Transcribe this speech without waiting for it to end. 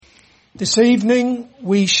This evening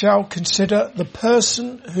we shall consider the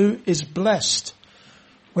person who is blessed.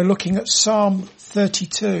 We're looking at Psalm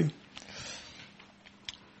 32.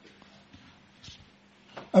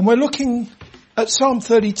 And we're looking at Psalm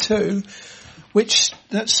 32,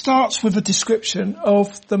 that starts with a description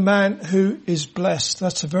of the man who is blessed.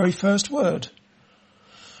 That's the very first word.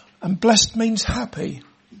 And blessed means happy.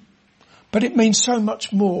 But it means so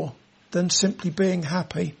much more than simply being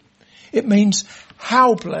happy. It means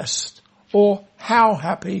how blessed or how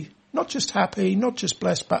happy. Not just happy, not just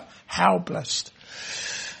blessed, but how blessed.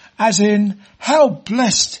 As in, how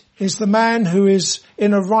blessed is the man who is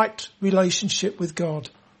in a right relationship with God.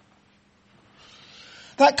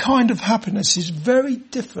 That kind of happiness is very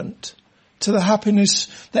different to the happiness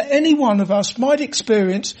that any one of us might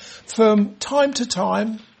experience from time to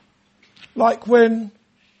time, like when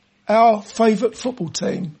our favourite football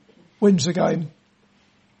team wins a game.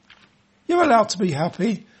 You're allowed to be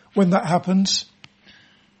happy when that happens,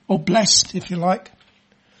 or blessed if you like.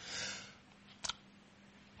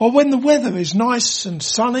 Or when the weather is nice and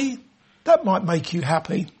sunny, that might make you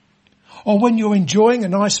happy. Or when you're enjoying a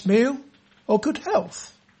nice meal, or good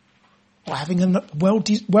health, or having a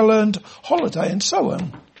well-earned holiday, and so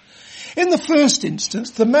on. In the first instance,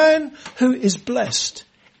 the man who is blessed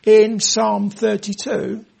in Psalm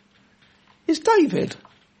 32 is David,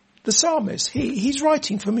 the psalmist. He's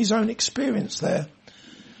writing from his own experience there.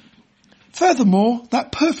 Furthermore,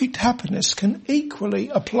 that perfect happiness can equally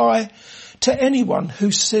apply to anyone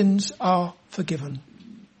whose sins are forgiven.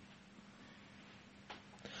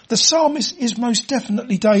 The psalmist is most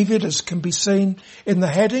definitely David, as can be seen in the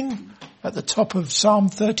heading at the top of Psalm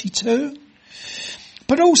 32.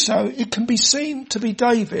 But also it can be seen to be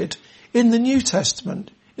David in the New Testament,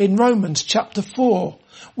 in Romans chapter 4,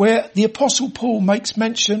 where the Apostle Paul makes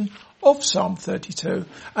mention of Psalm 32,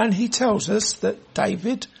 and he tells us that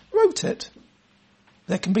David wrote it.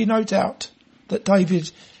 There can be no doubt that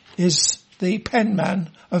David is the penman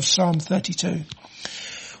of Psalm 32.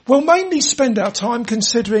 We'll mainly spend our time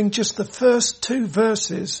considering just the first two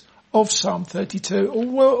verses of Psalm 32,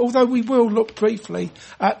 although we will look briefly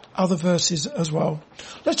at other verses as well.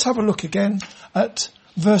 Let's have a look again at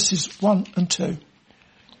verses 1 and 2.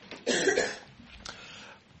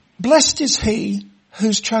 Blessed is he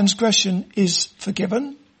whose transgression is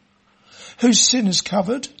forgiven, whose sin is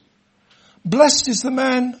covered. Blessed is the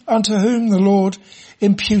man unto whom the Lord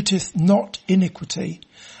imputeth not iniquity,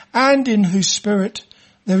 and in whose spirit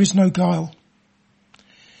there is no guile.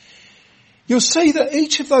 You'll see that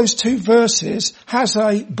each of those two verses has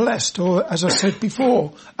a blessed, or as I said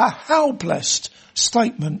before, a how blessed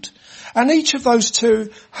statement. And each of those two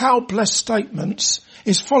how blessed statements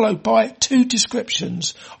is followed by two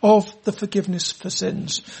descriptions of the forgiveness for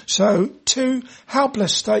sins. So two how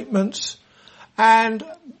blessed statements, and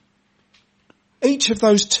each of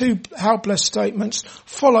those two how blessed statements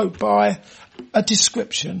followed by a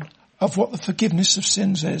description of what the forgiveness of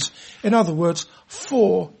sins is. In other words,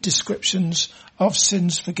 4 descriptions of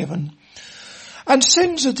sins forgiven. And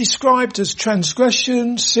sins are described as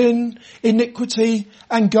transgression, sin, iniquity,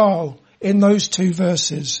 and guile in those 2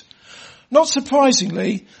 verses. Not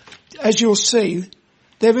surprisingly, as you'll see,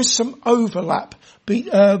 there is some overlap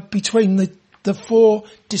between the 4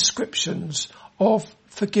 descriptions of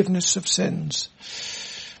forgiveness of sins.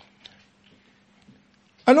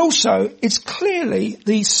 And also, it's clearly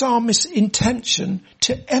the psalmist's intention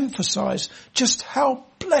to emphasize just how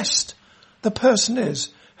blessed the person is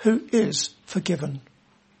who is forgiven.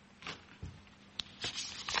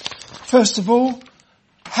 First of all,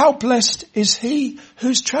 how blessed is he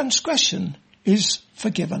whose transgression is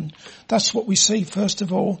forgiven? That's what we see first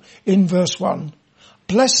of all in verse 1.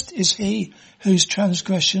 Blessed is he whose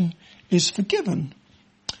transgression is forgiven.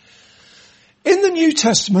 In the New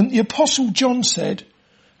Testament, the Apostle John said,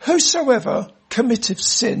 whosoever committeth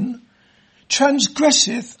sin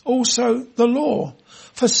transgresseth also the law,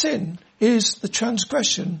 for sin is the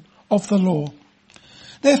transgression of the law.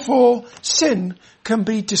 Therefore, sin can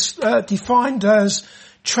be defined as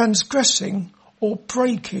transgressing or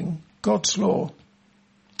breaking God's law.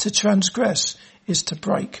 To transgress is to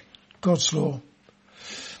break God's law.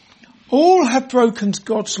 All have broken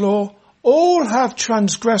God's law. All have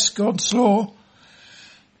transgressed God's law.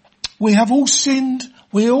 We have all sinned.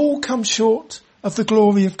 We all come short of the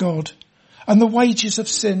glory of God. And the wages of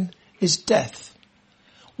sin is death.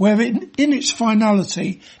 Where in its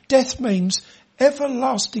finality, death means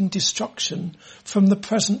everlasting destruction from the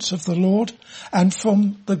presence of the Lord and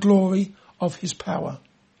from the glory of his power.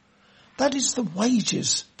 That is the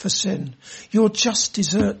wages for sin. Your just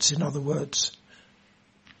deserts, in other words.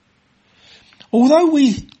 Although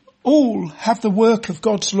we all have the work of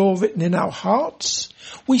God's law written in our hearts,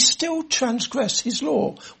 we still transgress his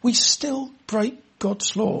law. We still break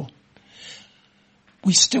God's law.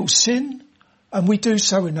 We still sin, and we do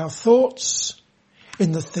so in our thoughts,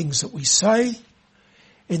 in the things that we say,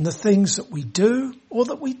 in the things that we do or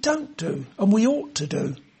that we don't do and we ought to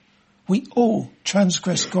do. We all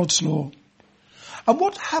transgress God's law. And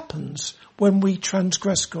what happens when we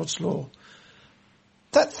transgress God's law?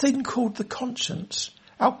 That thing called the conscience,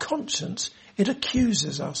 our conscience, it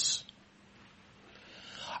accuses us.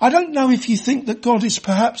 I don't know if you think that God is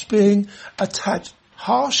perhaps being a tad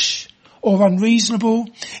harsh or unreasonable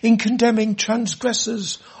in condemning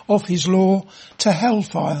transgressors of his law to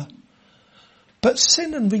hellfire. But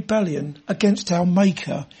sin and rebellion against our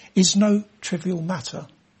Maker is no trivial matter.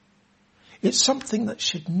 It's something that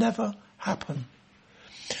should never happen.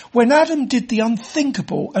 When Adam did the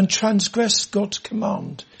unthinkable and transgressed God's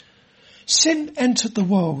command, sin entered the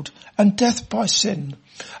world and death by sin,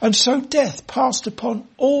 and so death passed upon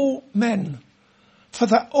all men, for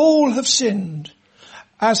that all have sinned,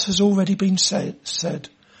 as has already been said,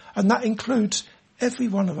 and that includes every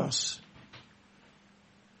one of us.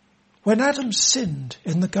 When Adam sinned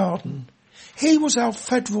in the garden, he was our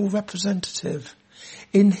federal representative.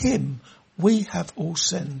 In him, we have all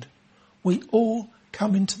sinned. We all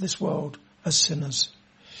come into this world as sinners.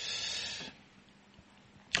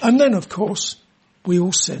 And then, of course, we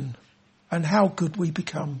all sin. And how good we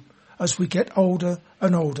become as we get older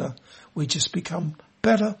and older. We just become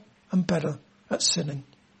better and better at sinning.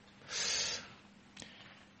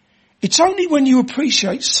 It's only when you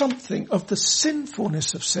appreciate something of the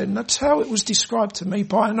sinfulness of sin. That's how it was described to me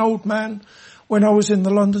by an old man when I was in the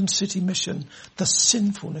London City Mission. The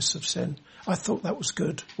sinfulness of sin. I thought that was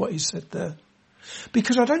good, what he said there.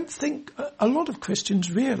 Because I don't think a lot of Christians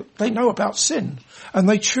they know about sin and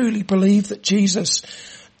they truly believe that Jesus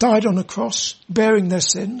died on a cross bearing their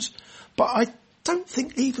sins. But I don't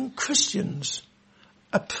think even Christians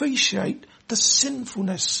appreciate the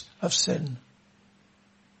sinfulness of sin.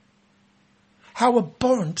 How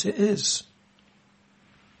abhorrent it is.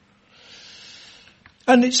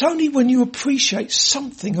 And it's only when you appreciate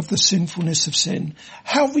something of the sinfulness of sin,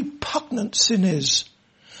 how repugnant sin is,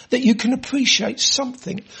 that you can appreciate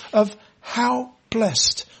something of how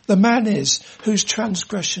blessed the man is whose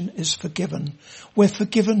transgression is forgiven, where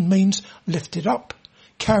forgiven means lifted up,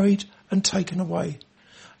 carried and taken away.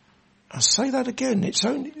 I'll say that again. It's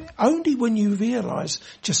only when you realise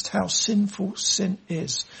just how sinful sin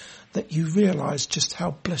is that you realise just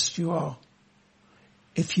how blessed you are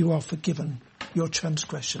if you are forgiven your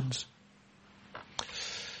transgressions.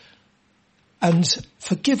 And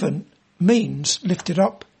forgiven means lifted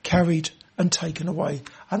up, carried and taken away.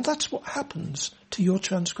 And that's what happens to your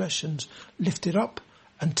transgressions, lifted up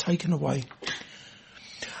and taken away.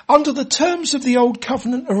 Under the terms of the old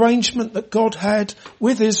covenant arrangement that God had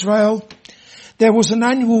with Israel, there was an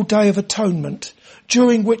annual day of atonement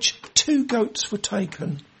during which 2 goats were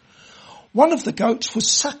taken. One of the goats was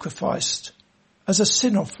sacrificed as a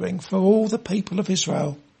sin offering for all the people of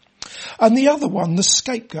Israel. And the other one, the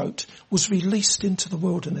scapegoat, was released into the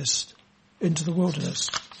wilderness.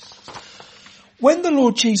 When the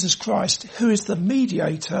Lord Jesus Christ, who is the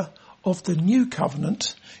mediator of the new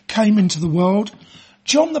covenant, came into the world,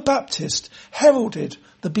 John the Baptist heralded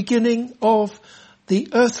the beginning of the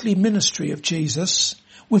earthly ministry of Jesus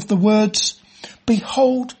with the words,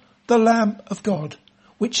 "Behold the Lamb of God,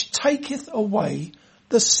 which taketh away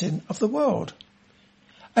the sin of the world."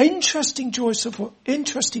 Interesting choice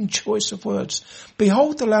of words.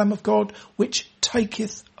 Behold the Lamb of God, which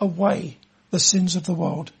taketh away the sins of the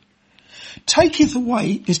world. Taketh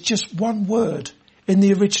away is just one word in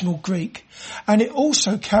the original Greek, and it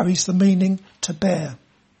also carries the meaning to bear.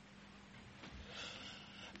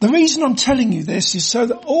 The reason I'm telling you this is so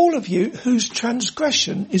that all of you whose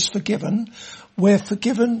transgression is forgiven, where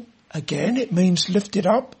forgiven, again, it means lifted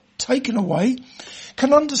up, taken away,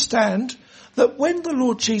 can understand that when the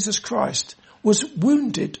Lord Jesus Christ was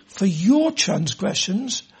wounded for your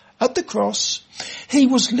transgressions at the cross, he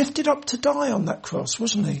was lifted up to die on that cross,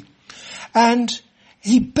 wasn't he? And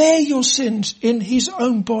he bare your sins in his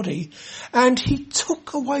own body, and he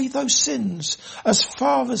took away those sins as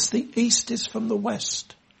far as the east is from the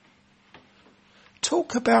west.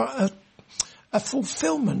 Talk about a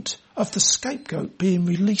fulfillment of the scapegoat being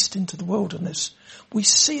released into the wilderness. We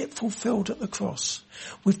see it fulfilled at the cross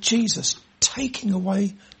with Jesus taking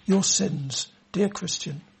away your sins, dear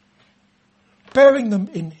Christian. Bearing them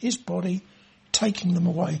in his body, taking them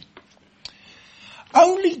away.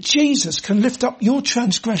 Only Jesus can lift up your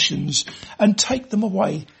transgressions and take them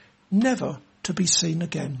away, never to be seen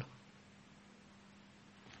again.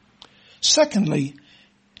 Secondly,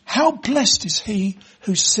 how blessed is he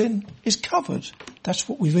whose sin is covered. That's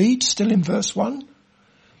what we read still in verse 1.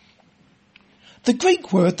 The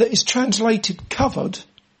Greek word that is translated covered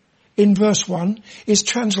in verse 1 is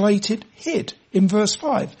translated hid in verse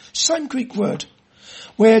 5. Same Greek word,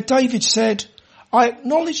 where David said, I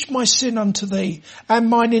acknowledge my sin unto thee, and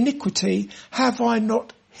mine iniquity have I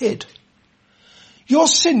not hid. Your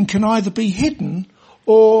sin can either be hidden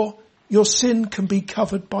or your sin can be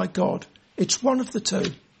covered by God. It's one of the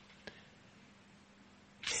two.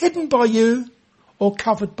 Hidden by you or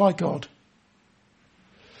covered by God.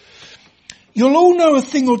 You'll all know a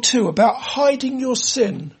thing or two about hiding your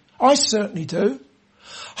sin. I certainly do.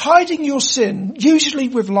 Hiding your sin, usually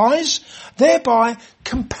with lies, thereby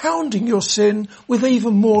compounding your sin with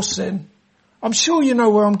even more sin. I'm sure you know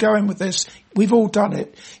where I'm going with this. We've all done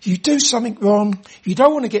it. You do something wrong, you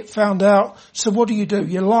don't want to get found out, so what do?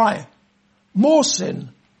 You lie. More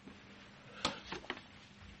sin.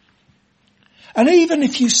 And even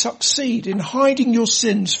if you succeed in hiding your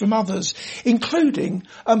sins from others, including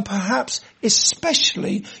and perhaps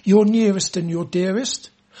especially your nearest and your dearest,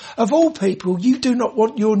 of all people, you do not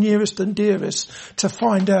want your nearest and dearest to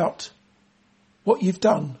find out what you've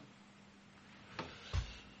done.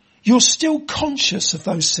 You're still conscious of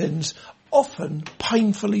those sins, often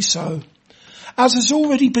painfully so. As has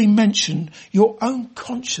already been mentioned, your own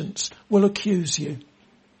conscience will accuse you.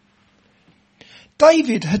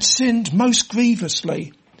 David had sinned most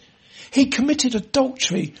grievously. He committed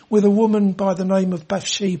adultery with a woman by the name of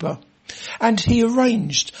Bathsheba, and he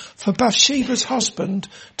arranged for Bathsheba's husband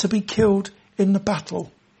to be killed in the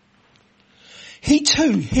battle. He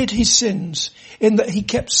too hid his sins in that he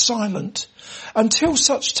kept silent until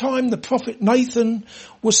such time the prophet Nathan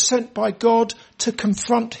was sent by God to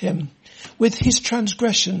confront him with his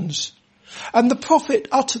transgressions. And the prophet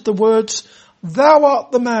uttered the words, "Thou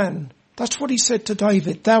art the man." That's what he said to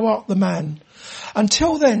David, "Thou art the man."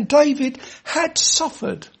 Until then, David had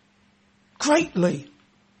suffered greatly,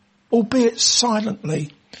 albeit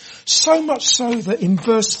silently. So much so that in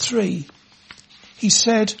verse 3, he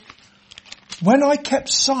said, "When I kept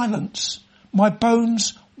silence, my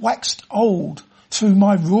bones waxed old through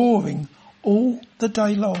my roaring all the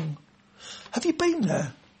day long." Have you been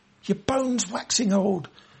there? Your bones waxing old.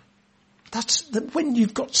 That's when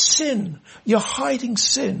you've got sin, you're hiding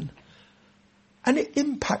sin. And it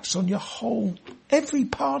impacts on your whole, every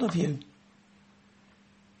part of you.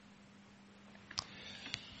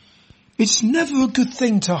 It's never a good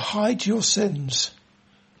thing to hide your sins.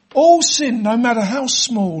 All sin, no matter how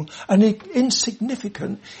small and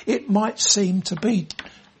insignificant it might seem to be,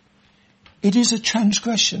 it is a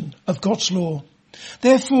transgression of God's law.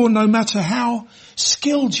 Therefore, no matter how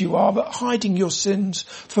skilled you are at hiding your sins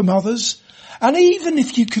from others, and even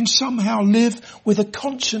if you can somehow live with a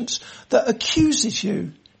conscience that accuses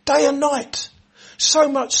you day and night, so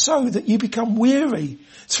much so that you become weary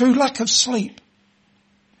through lack of sleep,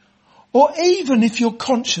 or even if your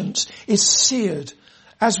conscience is seared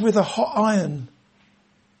as with a hot iron,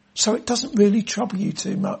 so it doesn't really trouble you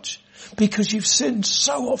too much because you've sinned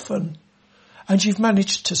so often and you've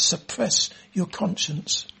managed to suppress your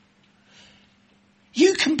conscience,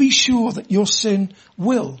 you can be sure that your sin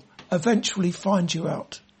will eventually find you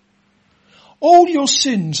out. All your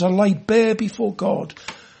sins are laid bare before God,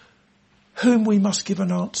 whom we must give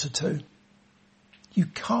an answer to. You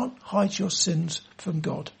can't hide your sins from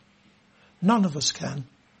God. None of us can.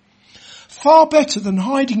 Far better than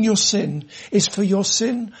hiding your sin is for your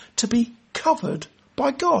sin to be covered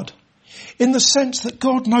by God, in the sense that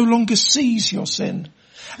God no longer sees your sin,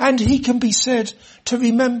 and he can be said to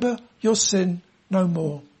remember your sin no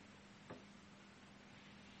more.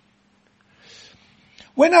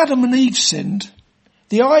 When Adam and Eve sinned,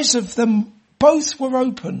 the eyes of them both were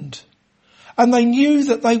opened, and they knew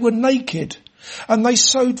that they were naked, and they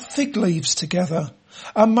sewed fig leaves together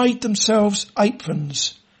and made themselves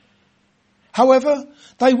aprons. However,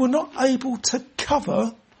 they were not able to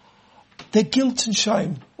cover their guilt and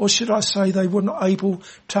shame, or should I say they were not able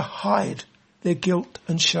to hide their guilt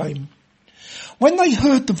and shame. When they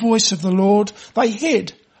heard the voice of the Lord, they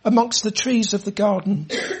hid amongst the trees of the garden.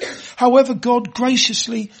 However, God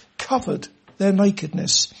graciously covered their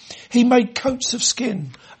nakedness. He made coats of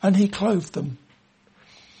skin and he clothed them.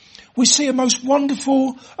 We see a most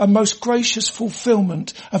wonderful and most gracious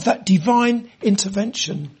fulfillment of that divine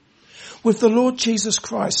intervention, with the Lord Jesus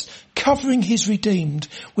Christ covering his redeemed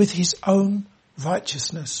with his own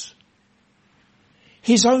righteousness,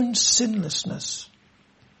 his own sinlessness.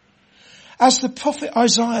 As the prophet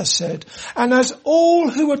Isaiah said, and as all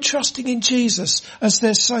who are trusting in Jesus as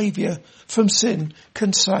their Saviour from sin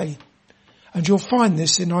can say, And you'll find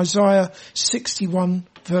this in Isaiah 61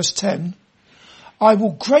 verse 10. I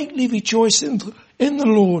will greatly rejoice in the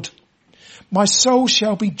Lord. My soul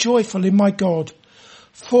shall be joyful in my God.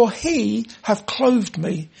 For he hath clothed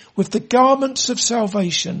me with the garments of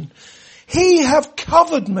salvation. He hath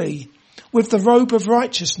covered me with the robe of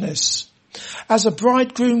righteousness. As a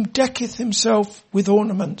bridegroom decketh himself with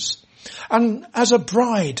ornaments, and as a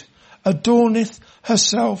bride adorneth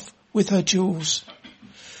herself with her jewels.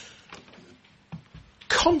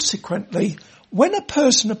 Consequently, when a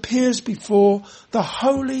person appears before the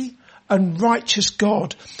holy and righteous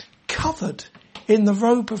God, covered in the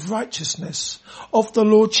robe of righteousness of the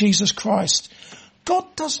Lord Jesus Christ,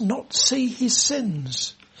 God does not see his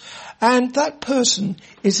sins. And that person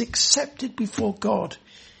is accepted before God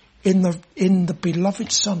in the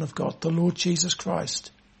beloved Son of God, the Lord Jesus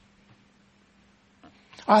Christ.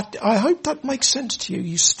 I hope that makes sense to you.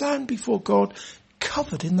 You stand before God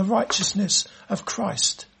covered in the righteousness of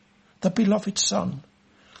Christ, the beloved Son.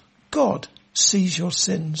 God sees your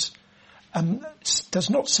sins, does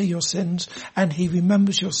not see your sins, and he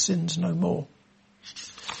remembers your sins no more.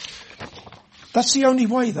 That's the only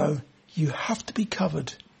way, though. You have to be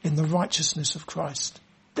covered in the righteousness of Christ.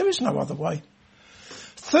 There is no other way.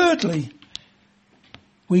 Thirdly,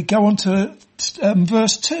 we go on to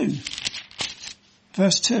verse 2.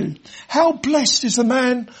 Verse 2. How blessed is the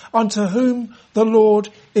man unto whom the Lord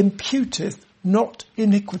imputeth not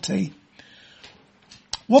iniquity.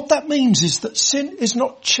 What that means is that sin is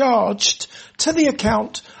not charged to the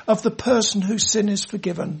account of the person whose sin is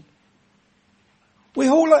forgiven. We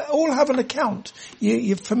all have an account.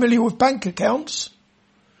 You're familiar with bank accounts?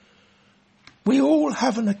 We all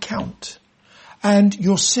have an account. And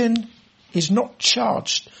your sin is not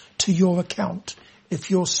charged to your account if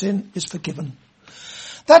your sin is forgiven.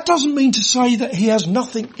 That doesn't mean to say that he has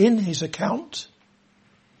nothing in his account.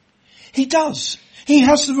 He does. He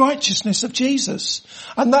has the righteousness of Jesus.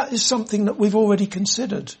 And that is something that we've already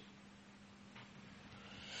considered.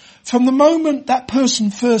 From the moment that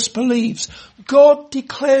person first believes, God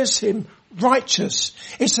declares him righteous.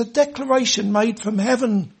 It's a declaration made from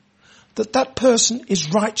heaven that that person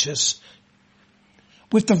is righteous.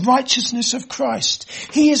 With the righteousness of Christ,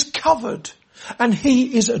 he is covered and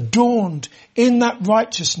he is adorned in that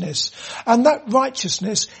righteousness. And that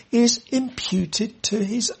righteousness is imputed to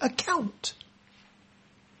his account.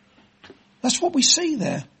 That's what we see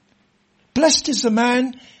there. Blessed is the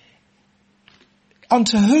man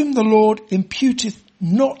unto whom the Lord imputeth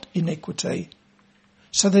not iniquity.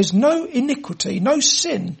 So there's no iniquity, no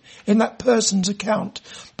sin in that person's account.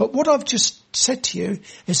 But what I've just said to you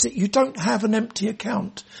is that you don't have an empty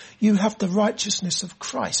account. You have the righteousness of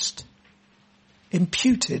Christ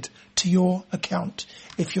imputed to your account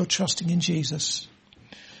if you're trusting in Jesus.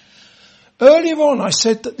 Earlier on I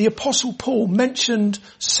said that the Apostle Paul mentioned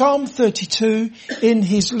Psalm 32 in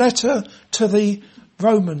his letter to the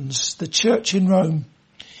Romans, the church in Rome.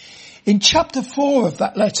 In chapter 4 of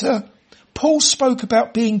that letter, Paul spoke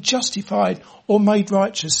about being justified or made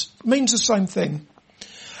righteous. It means the same thing.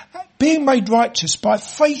 Being made righteous by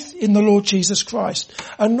faith in the Lord Jesus Christ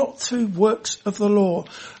and not through works of the law.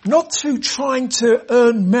 Not through trying to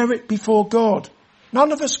earn merit before God.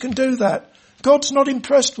 None of us can do that. God's not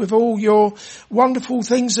impressed with all your wonderful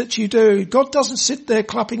things that you do. God doesn't sit there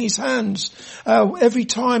clapping his hands every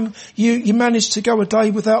time you manage to go a day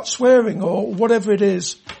without swearing or whatever it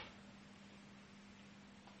is.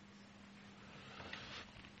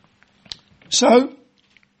 So,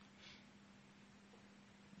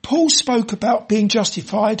 Paul spoke about being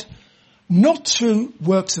justified not through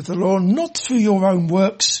works of the law, not through your own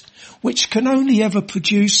works, which can only ever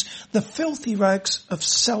produce the filthy rags of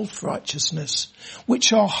self-righteousness,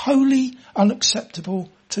 which are wholly unacceptable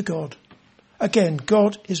to God. Again,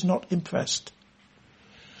 God is not impressed.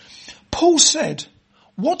 Paul said,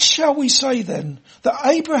 what shall we say then? That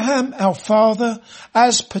Abraham our father,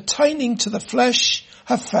 as pertaining to the flesh,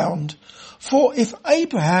 hath found. For if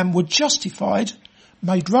Abraham were justified,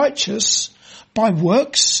 made righteous by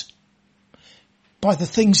works, by the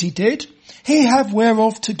things he did, he have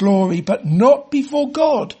whereof to glory, but not before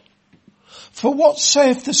God. For what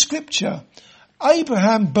saith the scripture?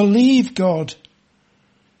 Abraham believed God.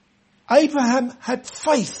 Abraham had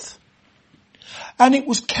faith, and it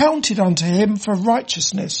was counted unto him for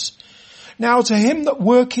righteousness. Now to him that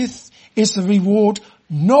worketh is the reward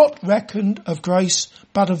not reckoned of grace,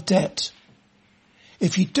 but of debt.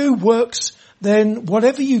 If you do works, then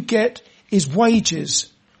whatever you get is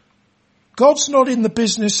wages. God's not in the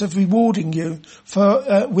business of rewarding you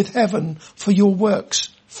with heaven for your works.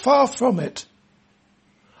 Far from it.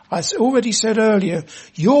 I already said earlier,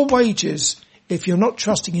 your wages if you're not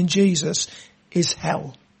trusting in Jesus, is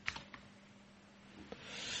hell.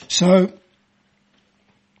 So,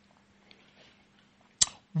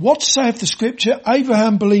 what saith the scripture?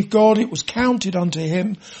 Abraham believed God, it was counted unto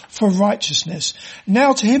him for righteousness.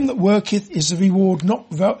 Now to him that worketh is the reward not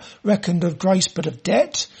reckoned of grace but of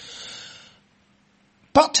debt.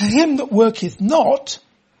 But to him that worketh not,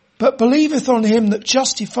 but believeth on him that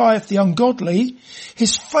justifieth the ungodly,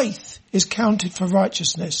 his faith is counted for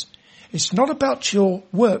righteousness. It's not about your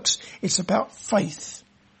works, it's about faith.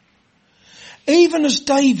 Even as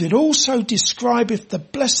David also describeth the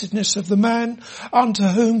blessedness of the man unto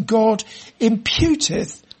whom God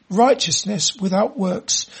imputeth righteousness without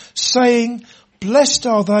works, saying, blessed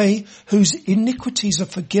are they whose iniquities are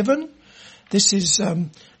forgiven. This is,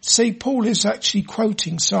 Paul is actually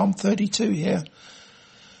quoting Psalm 32 here.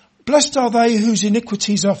 Blessed are they whose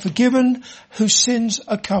iniquities are forgiven, whose sins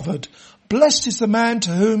are covered. Blessed is the man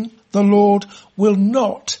to whom the Lord will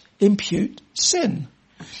not impute sin.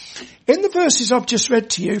 In the verses I've just read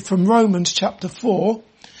to you from Romans chapter 4,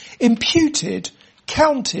 imputed,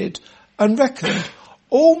 counted and reckoned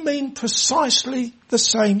all mean precisely the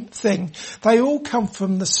same thing. They all come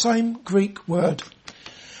from the same Greek word.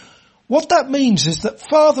 What that means is that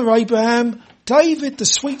Father Abraham, David, the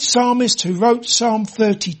sweet psalmist who wrote Psalm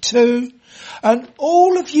 32, and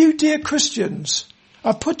all of you dear Christians,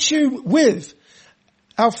 I put you with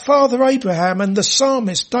our Father Abraham and the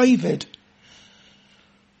psalmist David.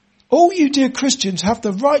 All you dear Christians have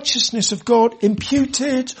the righteousness of God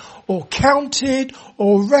imputed or counted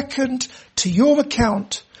or reckoned to your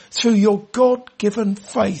account through your God-given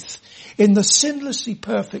faith in the sinlessly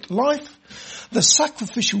perfect life, the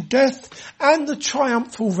sacrificial death and the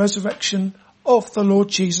triumphal resurrection of the Lord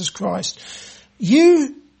Jesus Christ.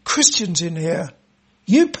 You Christians in here,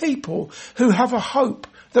 you people who have a hope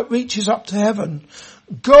that reaches up to heaven,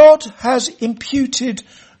 God has imputed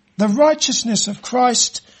the righteousness of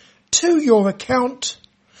Christ to your account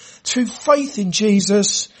through faith in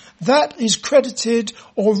Jesus. That is credited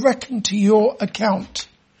or reckoned to your account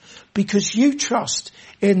because you trust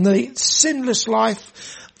in the sinless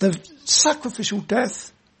life, the sacrificial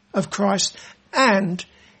death of Christ and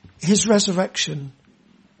his resurrection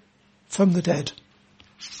from the dead.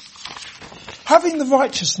 Having the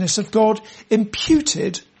righteousness of God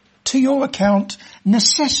imputed to your account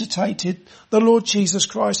necessitated the Lord Jesus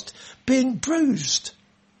Christ being bruised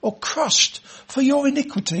or crushed for your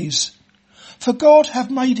iniquities. For God hath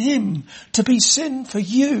made him to be sin for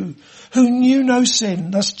you who knew no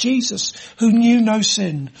sin. That's Jesus who knew no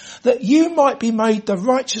sin. That you might be made the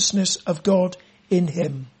righteousness of God in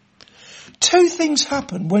him. Two things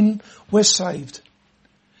happen when we're saved.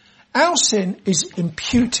 Our sin is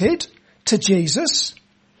imputed to Jesus.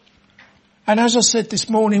 And as I said this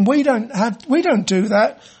morning, we don't do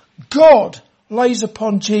that. God lays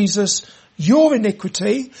upon Jesus your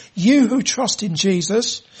iniquity, you who trust in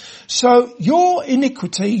Jesus. So your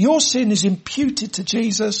iniquity, your sin is imputed to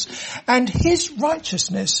Jesus and his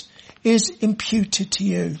righteousness is imputed to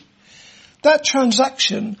you. That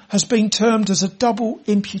transaction has been termed as a double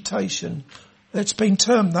imputation. It's been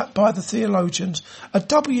termed that by the theologians. A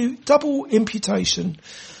double imputation.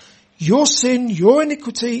 Your sin, your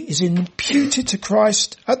iniquity is imputed to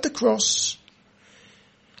Christ at the cross.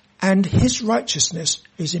 And his righteousness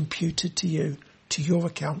is imputed to you, to your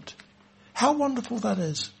account. How wonderful that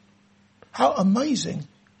is. How amazing.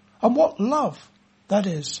 And what love that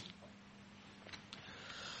is.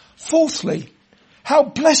 Fourthly, how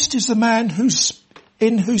blessed is the man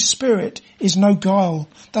in whose spirit is no guile.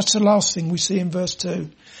 That's the last thing we see in verse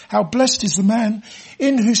 2. How blessed is the man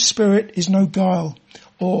in whose spirit is no guile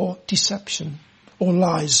or deception or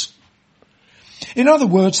lies. In other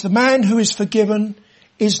words, the man who is forgiven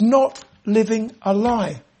is not living a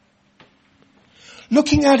lie.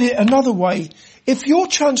 Looking at it another way, if your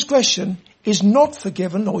transgression is not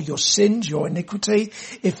forgiven, or your sins, your iniquity,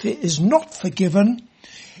 if it is not forgiven,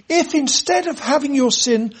 if instead of having your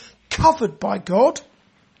sin covered by God,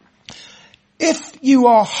 if you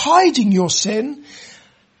are hiding your sin,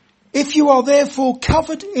 if you are therefore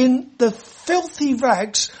covered in the filthy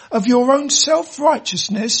rags of your own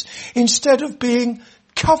self-righteousness, instead of being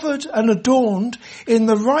covered and adorned in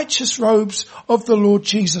the righteous robes of the Lord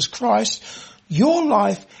Jesus Christ, your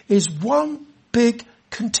life is one big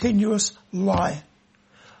continuous lie.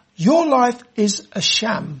 Your life is a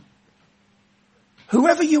sham.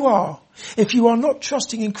 Whoever you are, if you are not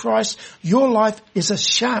trusting in Christ, your life is a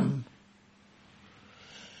sham.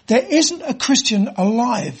 There isn't a Christian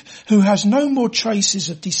alive who has no more traces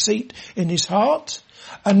of deceit in his heart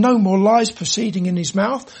and no more lies proceeding in his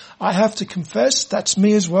mouth. I have to confess, that's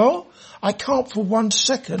me as well. I can't for 1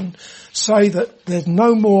 second say that there's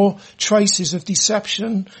no more traces of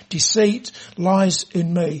deception, deceit, lies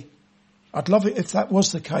in me. I'd love it if that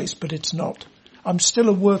was the case, but it's not. I'm still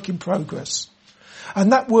a work in progress.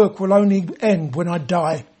 And that work will only end when I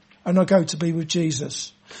die and I go to be with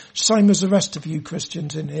Jesus. Same as the rest of you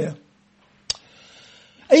Christians in here.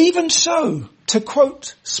 Even so, to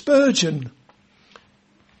quote Spurgeon,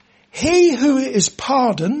 he who is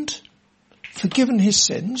pardoned, forgiven his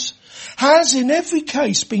sins, has in every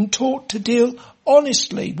case been taught to deal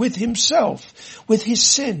honestly with himself, with his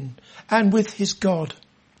sin, and with his God.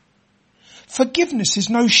 Forgiveness is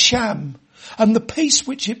no sham, and the peace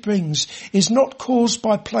which it brings is not caused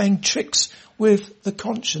by playing tricks with the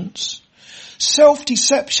conscience.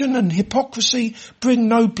 Self-deception and hypocrisy bring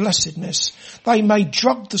no blessedness. They may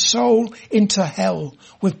drug the soul into hell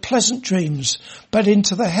with pleasant dreams, but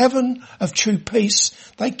into the heaven of true peace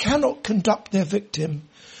they cannot conduct their victim.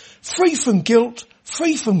 Free from guilt,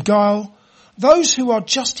 free from guile, those who are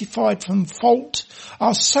justified from fault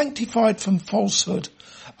are sanctified from falsehood.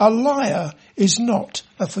 A liar is not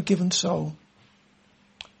a forgiven soul.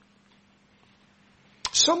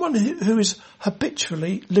 Someone who is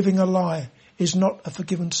habitually living a lie is not a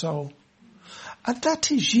forgiven soul. And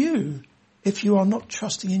that is you if you are not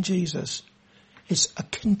trusting in Jesus. It's a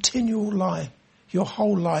continual lie, your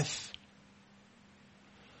whole life.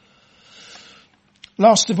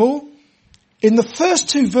 Last of all, in the first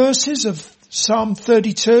 2 verses of Psalm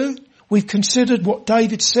 32, we've considered what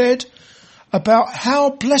David said about how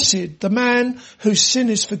blessed the man whose sin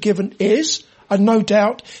is forgiven is, and no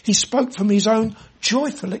doubt he spoke from his own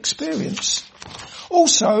joyful experience.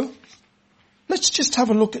 Also, let's just have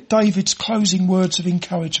a look at David's closing words of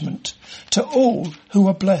encouragement to all who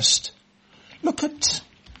are blessed. Look at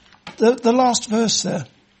the last verse there.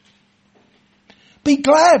 Be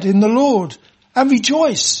glad in the Lord and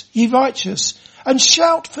rejoice, ye righteous, and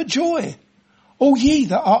shout for joy, all ye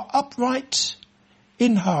that are upright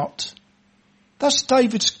in heart. That's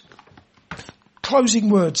David's closing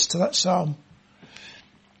words to that psalm.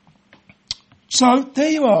 So there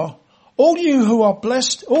you are. All you who are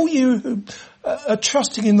blessed, all you who are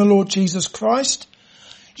trusting in the Lord Jesus Christ,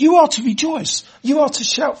 you are to rejoice. You are to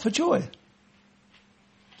shout for joy.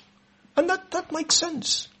 And that makes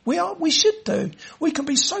sense. We should do. We can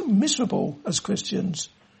be so miserable as Christians.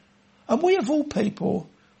 And we of all people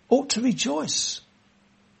ought to rejoice.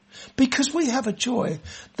 Because we have a joy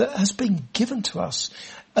that has been given to us.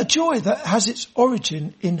 A joy that has its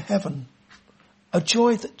origin in heaven. A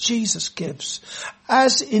joy that Jesus gives.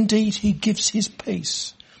 As indeed he gives his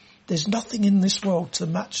peace. There's nothing in this world to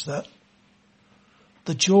match that.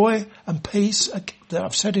 The joy and peace, that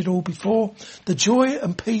I've said it all before, the joy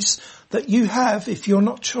and peace that you have if you're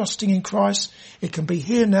not trusting in Christ, it can be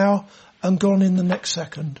here now and gone in the next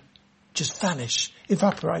second. Just vanish,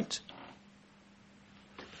 evaporate.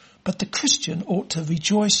 But the Christian ought to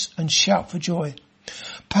rejoice and shout for joy.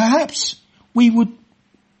 Perhaps we would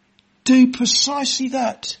do precisely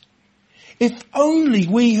that. If only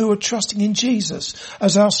we who are trusting in Jesus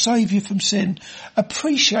as our Saviour from sin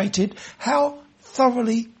appreciated how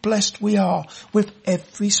thoroughly blessed we are with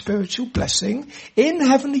every spiritual blessing in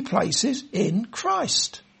heavenly places in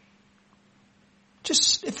Christ.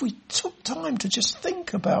 Just if we took time to just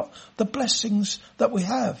think about the blessings that we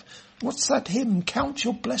have. What's that hymn? Count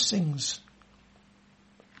your blessings.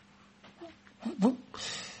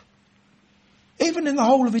 Even in the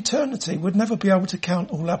whole of eternity, we'd never be able to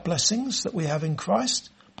count all our blessings that we have in Christ.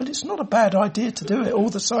 But it's not a bad idea to do it all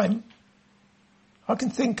the same. I can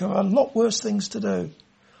think of a lot worse things to do.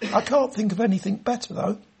 I can't think of anything better,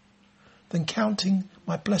 though, than counting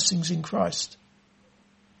my blessings in Christ.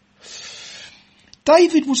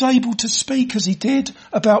 David was able to speak as he did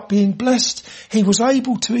about being blessed. He was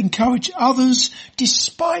able to encourage others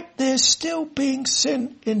despite there still being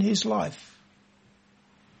sin in his life.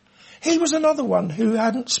 He was another one who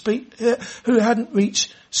hadn't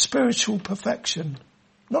reached spiritual perfection,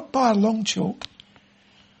 not by a long chalk.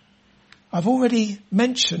 I've already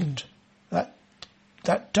mentioned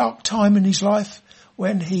that dark time in his life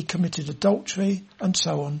when he committed adultery and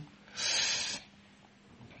so on.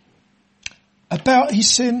 About his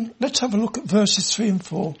sin, let's have a look at verses 3 and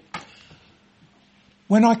 4.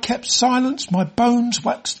 When I kept silence, my bones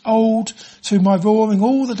waxed old through my roaring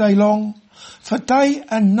all the day long. For day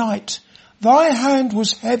and night, thy hand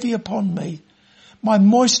was heavy upon me. My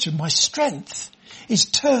moisture, my strength is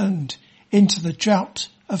turned into the drought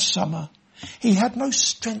of summer. He had no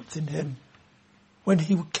strength in him when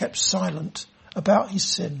he kept silent about his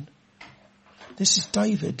sin. This is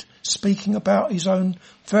David speaking about his own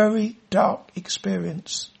very dark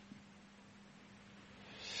experience.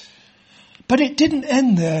 But it didn't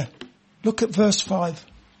end there. Look at verse 5.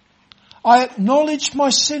 I acknowledge my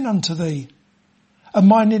sin unto thee, and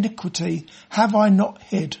mine iniquity have I not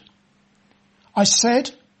hid. I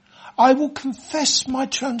said, I will confess my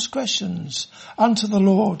transgressions unto the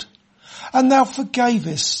Lord, and thou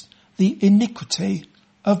forgavest the iniquity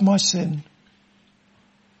of my sin.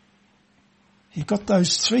 You've got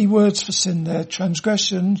those three words for sin there: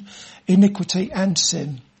 transgression, iniquity and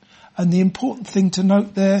sin. And the important thing to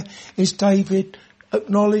note there is David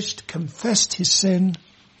acknowledged, confessed his sin,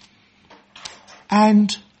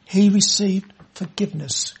 and he received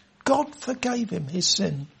forgiveness. God forgave him his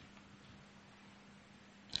sin.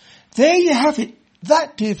 There you have it.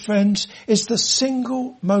 That, dear friends, is the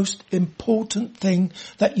single most important thing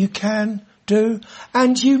that you can do,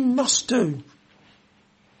 and you must do.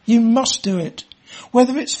 You must do it.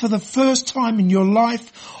 Whether it's for the first time in your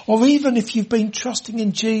life, or even if you've been trusting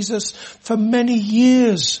in Jesus for many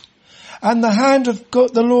years, and the hand of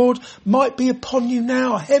God, the Lord, might be upon you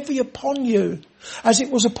now, heavy upon you, as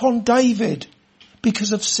it was upon David,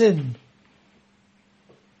 because of sin.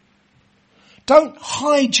 Don't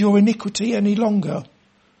hide your iniquity any longer,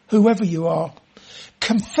 whoever you are.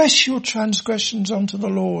 Confess your transgressions unto the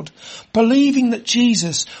Lord, believing that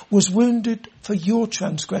Jesus was wounded for your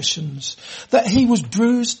transgressions, that he was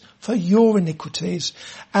bruised for your iniquities,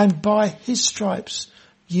 and by his stripes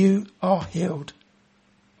you are healed.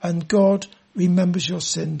 And God remembers your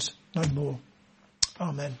sins no more.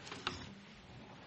 Amen.